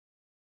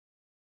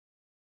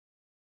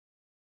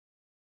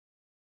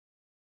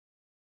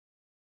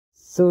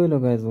So hello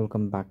guys,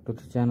 welcome back to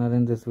the channel.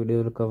 In this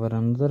video we'll cover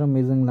another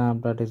amazing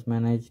lab that is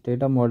manage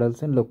data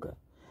models in Looker.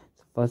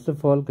 So first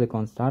of all, click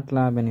on start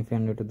lab, and if you are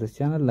new to this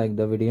channel, like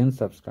the video and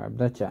subscribe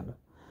the channel.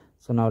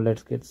 So now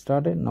let's get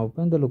started. Now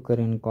open the Looker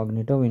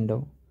incognito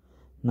window.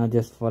 Now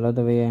just follow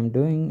the way I am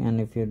doing, and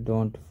if you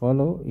don't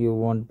follow, you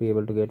won't be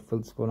able to get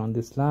full score on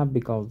this lab,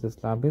 because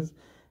this lab is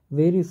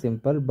very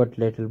simple but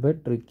little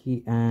bit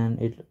tricky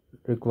and it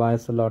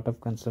requires a lot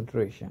of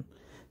concentration.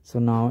 So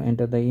now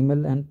enter the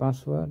email and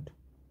password.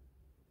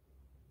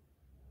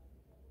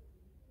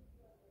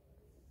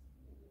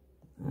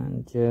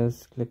 And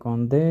just click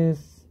on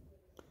this.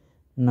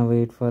 Now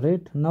wait for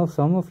it. Now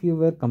some of you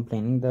were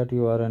complaining that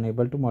you are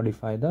unable to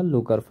modify the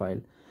Looker file,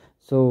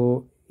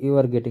 so you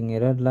are getting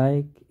error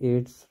like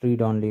it's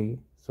read only.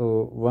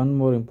 So one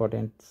more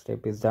important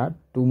step is that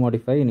to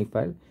modify any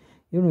file,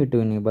 you need to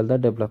enable the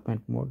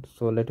development mode.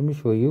 So let me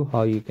show you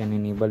how you can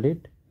enable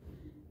it.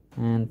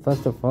 And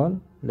first of all,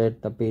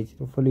 let the page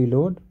fully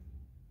load.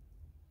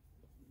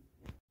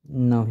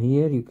 Now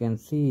here you can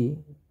see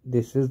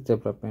this is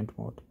development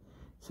mode.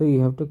 So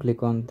you have to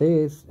click on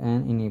this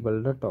and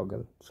enable the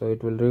toggle. So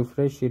it will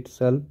refresh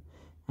itself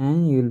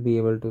and you will be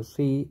able to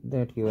see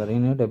that you are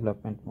in a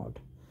development mode.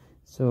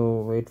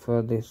 So wait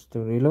for this to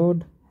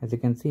reload. As you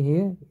can see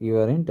here, you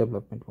are in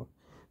development mode.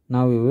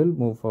 Now we will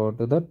move forward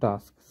to the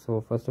task.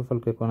 So first of all,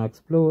 click on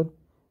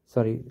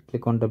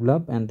click on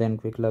develop and then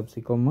Qwiklabs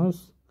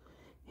e-commerce.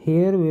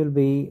 Here we will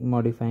be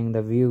modifying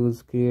the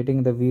views,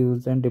 creating the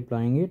views and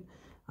deploying it.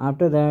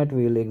 After that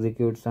we will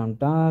execute some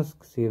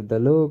tasks, save the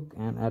look,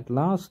 and at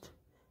last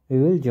we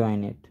will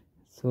join it.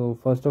 So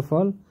first of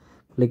all,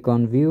 click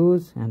on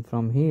views, and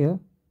from here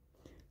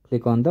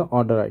click on the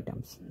order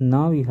items.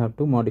 Now you have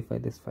to modify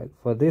this file.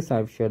 For this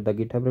I've shared the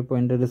GitHub repo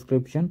in the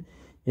description.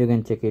 You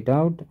can check it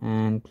out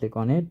and click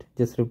on it.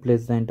 Just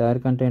replace the entire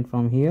content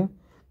from here,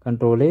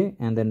 Control A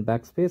and then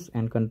backspace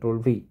and Control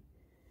V,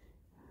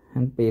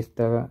 and paste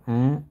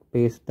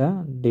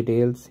the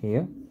details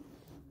here.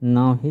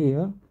 Now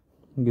here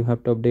you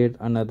have to update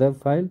another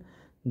file,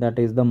 that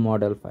is the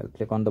model file.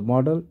 Click on the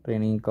model,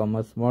 training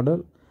commerce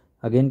model,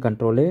 again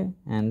Control A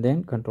and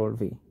then Control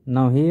V.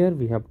 Now here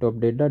we have to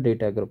update the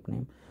data group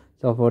name.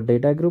 So for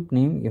data group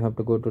name, you have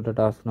to go to the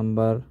task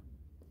number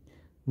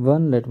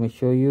 1. Let me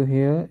show you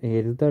here.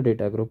 Here is the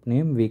data group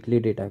name, weekly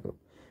data group.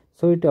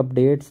 So it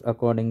updates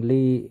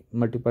accordingly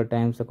multiple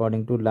times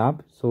according to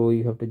lab, so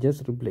you have to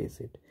just replace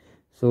it.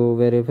 So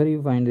wherever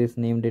you find this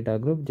name data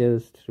group,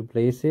 just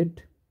replace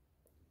it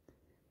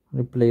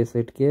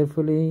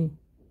carefully.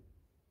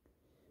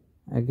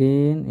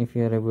 Again, if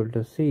you are able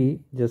to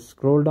see, just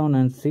scroll down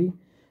and see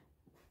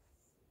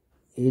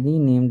any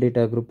name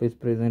data group is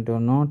present or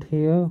not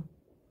here.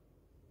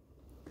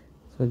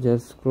 So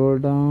just scroll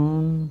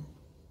down.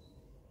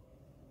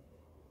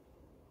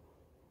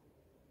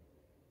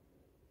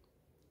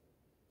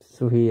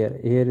 So here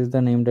is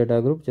the name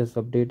data group. Just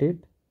update it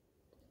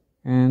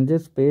and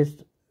just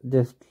paste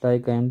just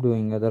like I am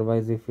doing.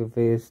 Otherwise, if you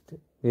paste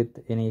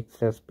with any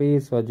extra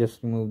space or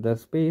just remove the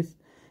space,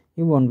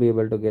 you won't be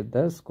able to get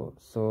the score.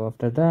 So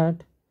after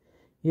that,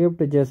 you have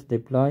to just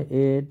deploy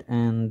it,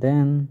 and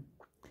then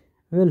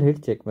we'll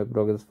hit check my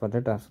progress for the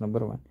task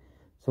number 1.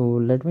 So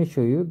let me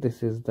show you.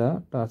 This is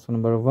the task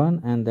number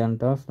 1, and then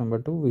task number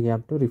 2 we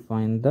have to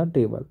refine the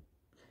table,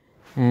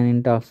 and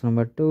in task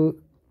number 2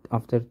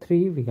 after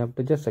 3 we have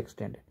to just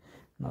extend it.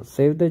 Now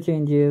save the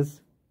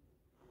changes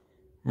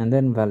and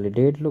then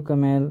validate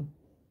lookml.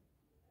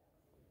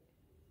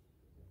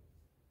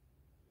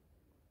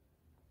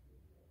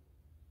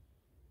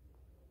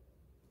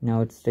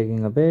 Now it's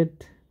taking a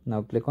bit.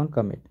 Now click on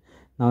commit.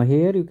 Now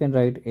here you can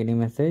write any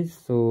message.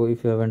 So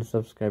if you haven't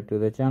subscribed to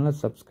the channel,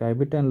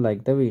 subscribe it and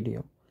like the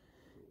video.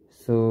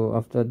 So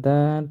after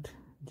that,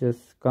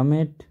 just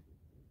commit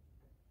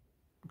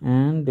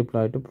and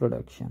deploy to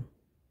production.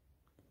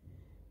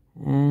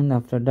 And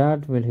after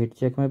that we'll hit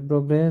check my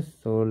progress.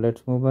 So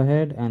let's move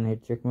ahead and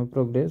hit check my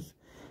progress.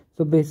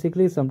 So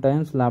basically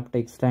sometimes lab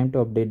takes time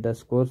to update the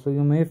score, so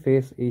you may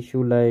face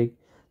issue like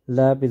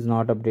lab is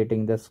not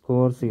updating the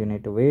score, so you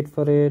need to wait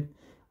for it,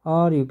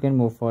 or you can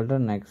move for the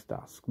next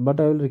task. But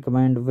I will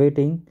recommend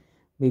waiting,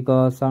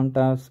 because some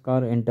tasks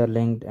are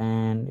interlinked,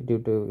 and due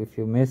to if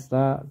you miss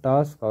the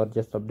task or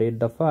just update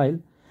the file,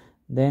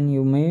 then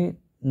you may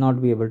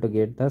not be able to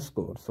get the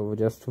score. So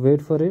just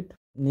wait for it.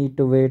 Need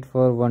to wait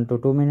for 1 to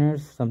 2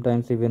 minutes,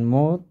 sometimes even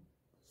more.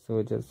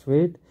 So just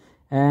wait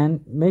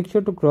and make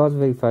sure to cross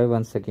verify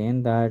once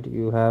again that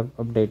you have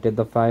updated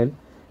the file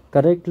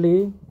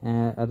correctly.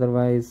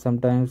 Otherwise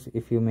sometimes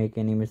if you make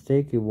any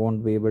mistake, you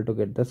won't be able to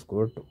get the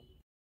score too.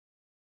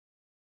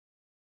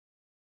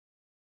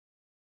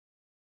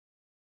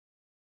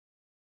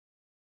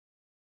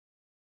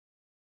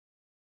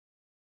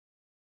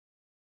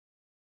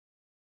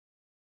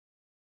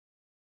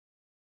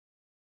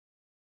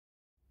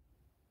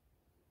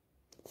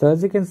 So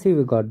as you can see,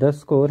 we got the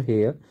score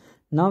here.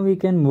 Now we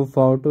can move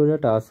forward to the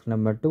task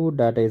number 2,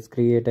 that is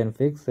create and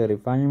fix a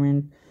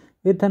refinement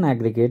with an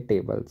aggregate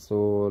table.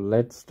 So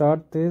let's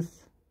start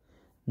this.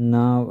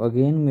 Now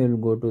again we will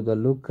go to the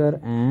Looker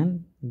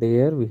and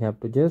there we have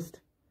to just,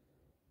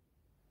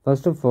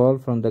 first of all,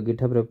 from the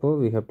GitHub repo,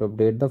 we have to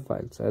update the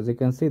file. So as you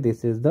can see,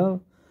 this is the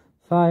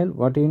file.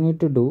 What you need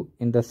to do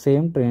in the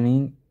same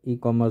training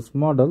e-commerce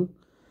model,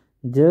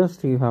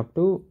 just you have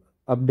to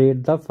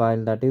update the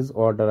file, that is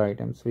order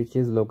items, which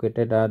is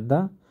located at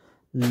the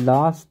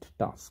last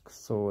task.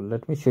 So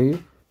let me show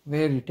you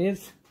where it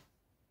is.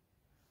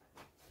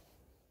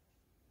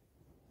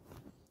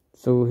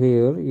 So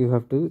here you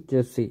have to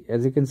just see,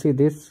 as you can see,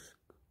 this,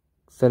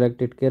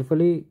 select it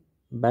carefully,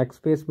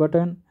 backspace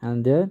button,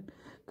 and then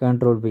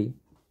Control B.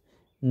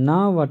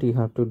 Now what you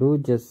have to do,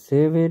 just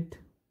save it.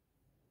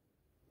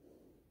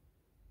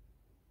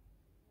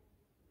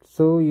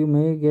 So you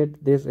may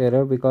get this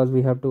error because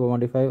we have to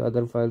modify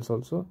other files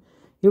also.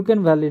 You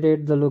can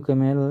validate the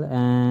lookml,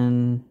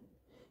 and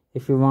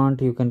if you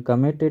want you can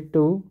commit it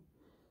too,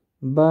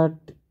 but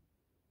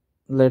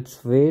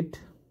let's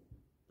wait.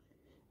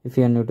 If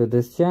you are new to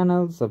this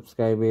channel,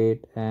 subscribe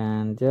it,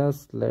 and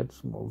just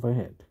let's move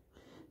ahead.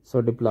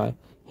 So deploy.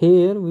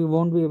 Here we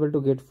won't be able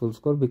to get full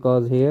score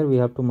because here we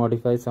have to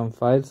modify some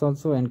files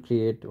also and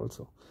create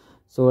also.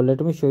 So let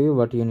me show you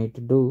what you need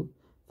to do.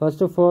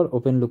 First of all,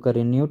 open Looker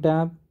in new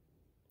tab.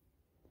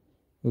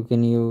 You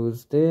can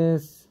use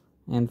this,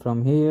 and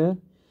from here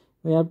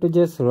we have to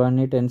just run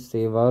it and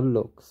save our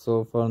look.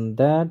 So from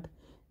that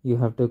you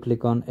have to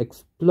click on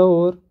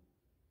explore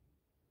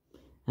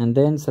and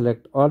then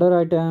select order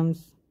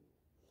items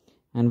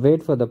and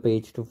wait for the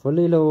page to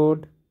fully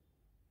load.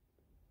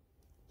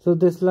 So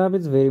this lab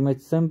is very much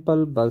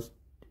simple, but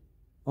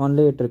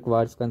only it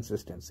requires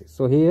consistency.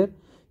 So here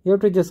you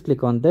have to just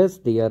click on this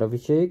Dr.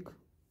 Abhishek,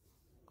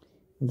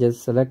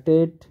 just select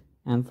it,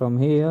 and from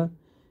here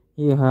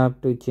you have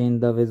to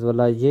change the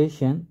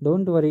visualization.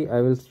 Don't worry,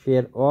 I will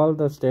share all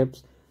the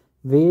steps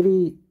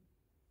very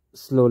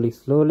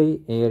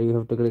slowly. Here you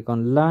have to click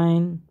on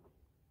line,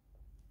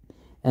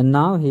 and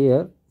now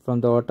here from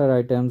the order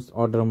items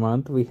order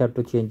month we have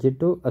to change it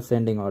to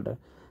ascending order.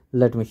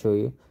 Let me show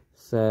you.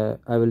 So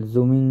I will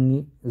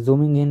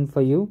zooming in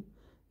for you.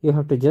 You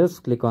have to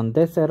just click on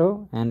this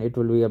arrow and it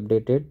will be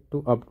updated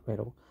to up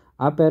arrow.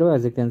 Up arrow,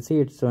 as you can see,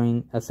 it's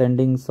showing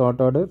ascending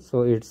sort order,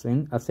 so it's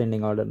in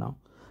ascending order now.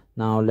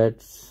 Now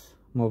let's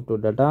move to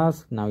the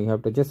task. Now you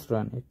have to just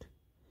run it.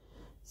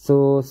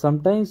 So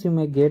sometimes you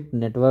may get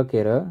network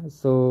error,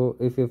 so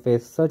if you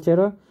face such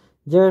error,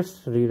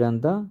 just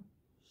rerun the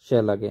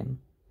shell again,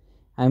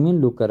 I mean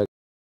looker again.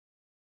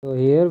 So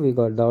here we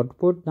got the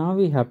output. Now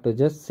we have to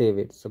just save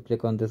it. So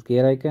click on this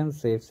gear icon,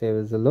 save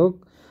as the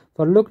look.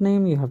 For look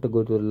name you have to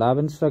go to lab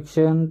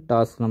instruction,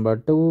 task number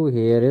 2,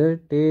 here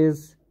it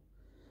is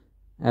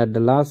at the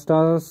last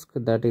task,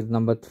 that is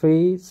number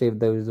 3. Save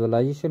the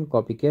visualization,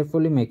 copy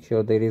carefully, make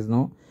sure there is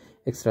no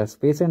extra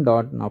space and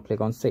dot. Now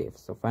click on save.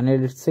 So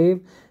finally it's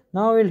saved.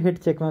 Now we'll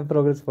hit check my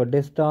progress for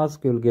this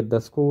task. You'll get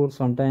the score.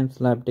 Sometimes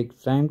lab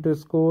takes time to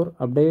score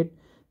update,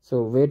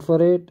 so wait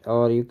for it,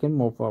 or you can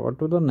move forward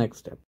to the next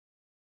step.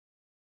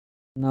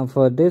 Now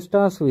for this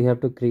task we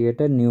have to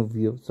create a new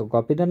view. So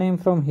copy the name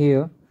from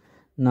here.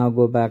 Now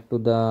go back to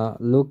the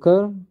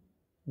looker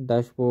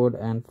dashboard,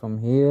 and from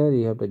here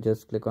you have to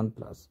just click on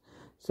plus.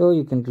 So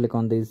you can click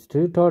on these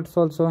 3 dots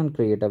also and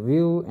create a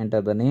view,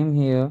 enter the name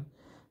here.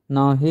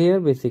 Now here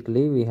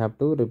basically we have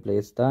to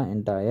replace the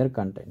entire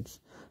contents.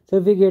 So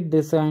if we get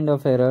this kind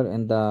of error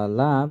in the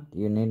lab,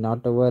 you need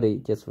not to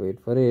worry, just wait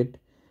for it.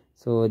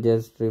 So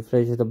just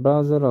refresh the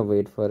browser or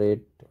wait for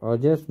it, or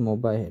just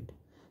move ahead.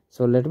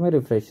 So let me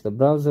refresh the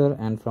browser,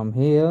 and from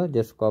here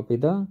just copy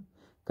the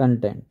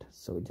content.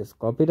 So just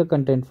copy the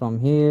content from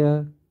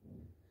here,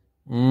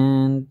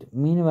 and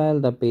meanwhile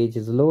the page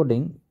is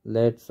loading.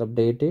 Let's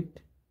update it.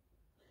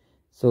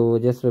 So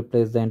just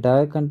replace the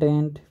entire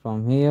content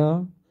from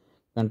here,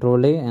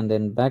 Control A and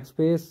then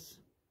backspace,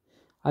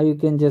 or you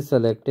can just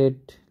select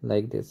it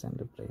like this and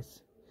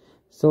replace.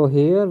 So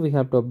here we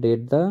have to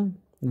update the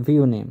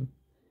view name.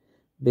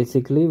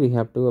 Basically we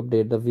have to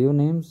update the view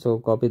name. So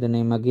copy the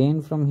name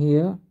again from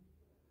here,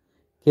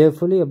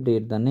 carefully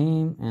update the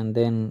name, and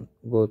then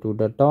go to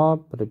the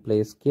top,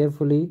 replace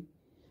carefully,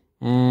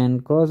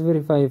 and cross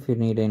verify if you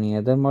need any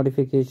other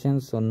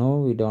modifications. So no,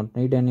 we don't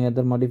need any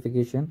other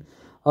modification.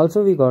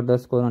 Also we got the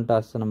score on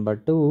task number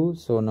 2,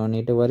 so no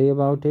need to worry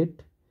about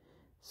it.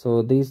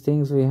 So these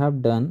things we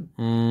have done,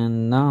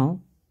 and now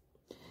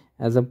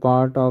as a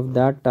part of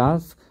that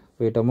task,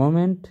 wait a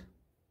moment,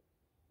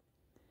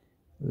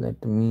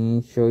 let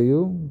me show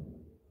you.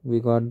 We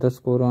got the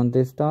score on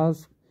this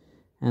task,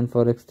 and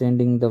for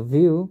extending the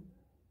view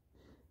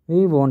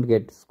we won't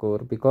get score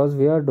because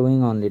we are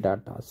doing only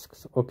that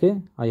tasks.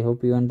 Okay, I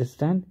hope you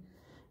understand.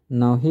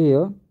 Now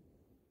here,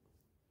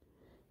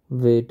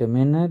 wait a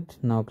minute,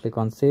 now click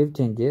on save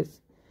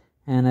changes,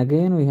 and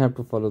again we have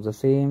to follow the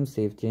same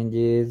save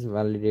changes,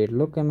 validate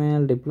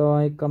lookml,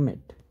 deploy,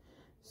 commit.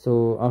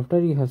 So after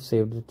you have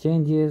saved the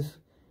changes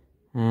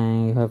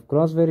and you have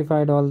cross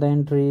verified all the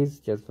entries,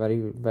 just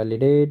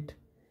validate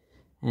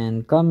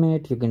and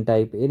commit. You can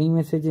type any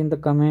message in the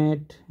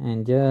commit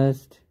and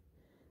just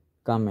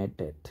commit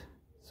it.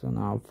 So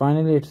now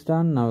finally it's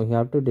done. Now we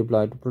have to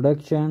deploy to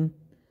production.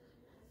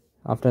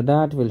 After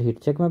that, we'll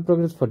hit check my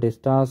progress for this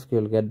task.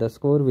 You'll get the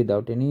score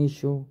without any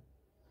issue.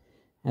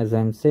 As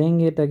I'm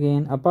saying it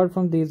again, apart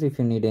from these, if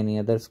you need any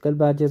other skill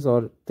badges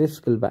or this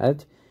skill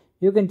badge,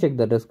 you can check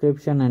the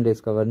description and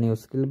discover new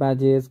skill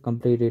badges.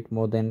 Complete it.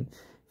 More than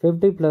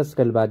 50 plus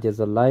skill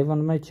badges are live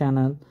on my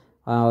channel.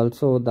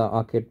 Also the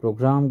arcade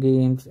program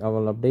games,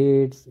 all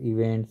updates,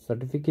 events,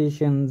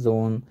 certification,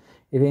 zone.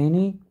 If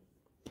any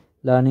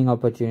learning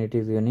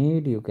opportunities you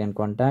need, you can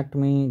contact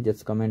me.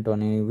 Just comment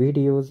on any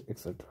videos,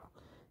 etc.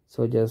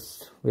 So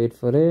just wait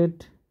for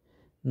it.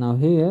 Now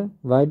here,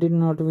 why did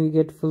not we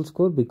get full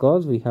score?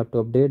 Because we have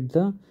to update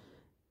the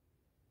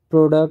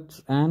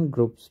products and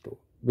groups too.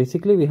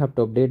 Basically, we have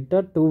to update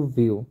the two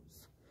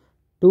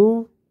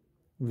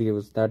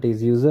views, that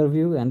is user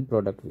view and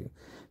product view.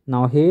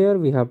 Now here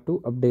we have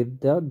to update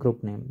the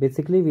group name.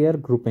 Basically, we are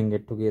grouping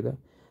it together.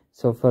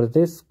 So for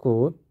this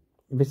score,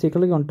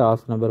 basically on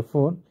task number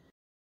 4,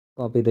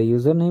 copy the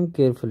username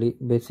carefully,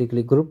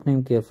 basically group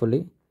name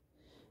carefully,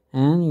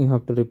 and you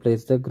have to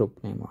replace the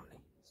group name only.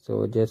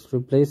 So just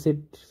replace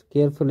it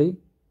carefully.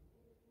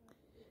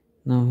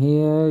 Now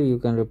here you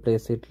can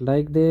replace it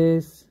like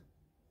this.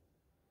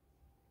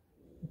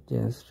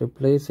 Just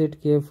replace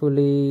it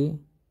carefully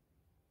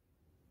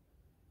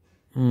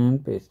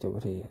and paste over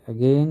here.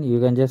 Again,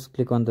 you can just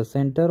click on the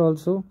center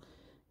also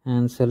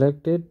and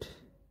select it.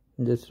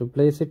 Just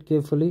replace it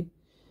carefully.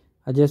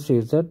 I just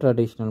use the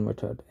traditional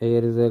method.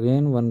 Here is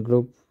again one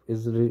group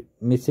is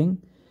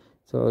missing.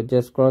 So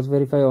just cross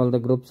verify all the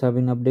groups have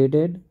been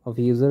updated of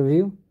user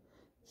view.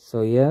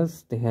 So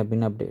yes, they have been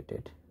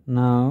updated.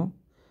 Now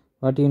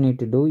what you need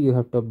to do, you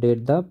have to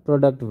update the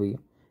product view.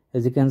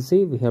 As you can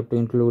see, we have to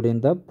include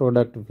in the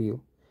product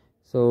view.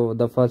 So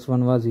the first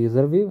one was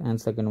user view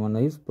and second one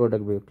is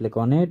product view. Click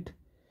on it.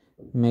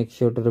 Make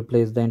sure to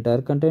replace the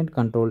entire content,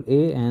 Control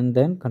A and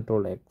then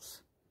Control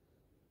X.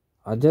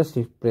 Or just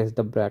press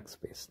the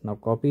backspace. Now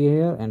copy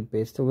here and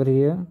paste over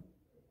here.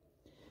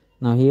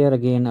 Now here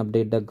again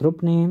update the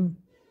group name.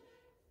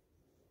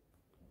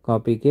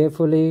 Copy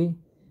carefully.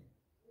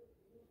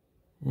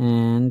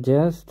 And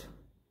just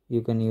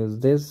you can use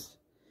this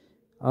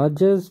or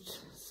just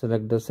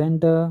select the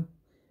center,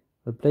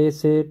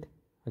 replace it,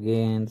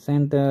 again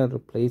center,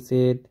 replace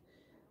it,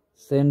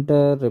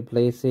 center,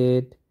 replace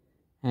it,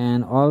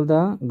 and all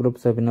the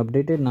groups have been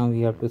updated. Now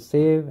we have to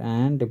save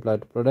and deploy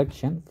to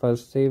production.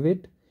 First save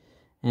it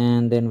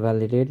and then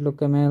validate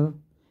lookml,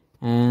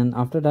 and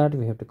after that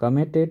we have to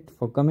commit it.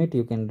 For commit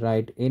you can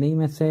write any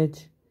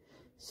message.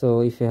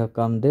 So if you have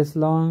come this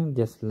long,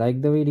 just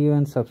like the video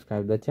and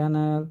subscribe the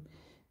channel.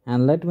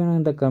 And let me know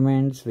in the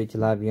comments which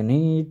lab you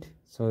need,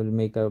 so we'll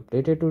make a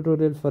updated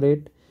tutorial for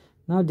it.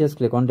 Now just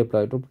click on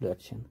deploy to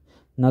production.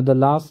 Now the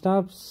last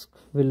task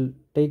will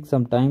take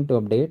some time to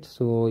update,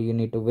 so you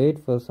need to wait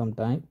for some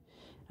time.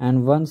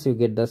 And once you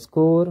get the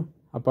score,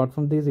 apart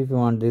from this, if you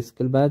want this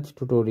skill badge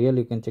tutorial,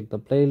 you can check the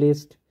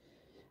playlist.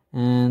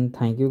 And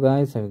thank you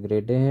guys, have a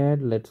great day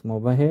ahead. Let's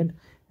move ahead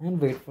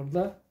and wait for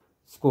the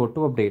score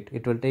to update.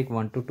 It will take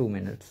 1 to 2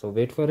 minutes, so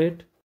wait for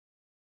it.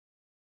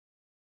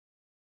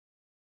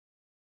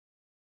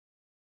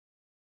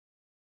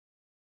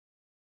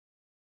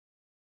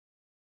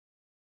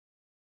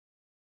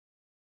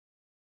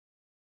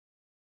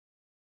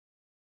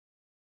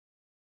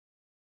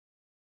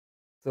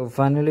 So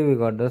finally we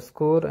got the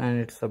score and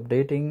it's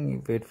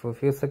updating. Wait for a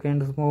few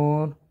seconds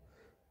more.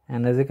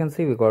 And as you can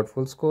see, we got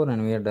full score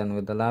and we are done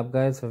with the lab,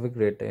 guys. Have a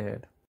great day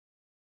ahead.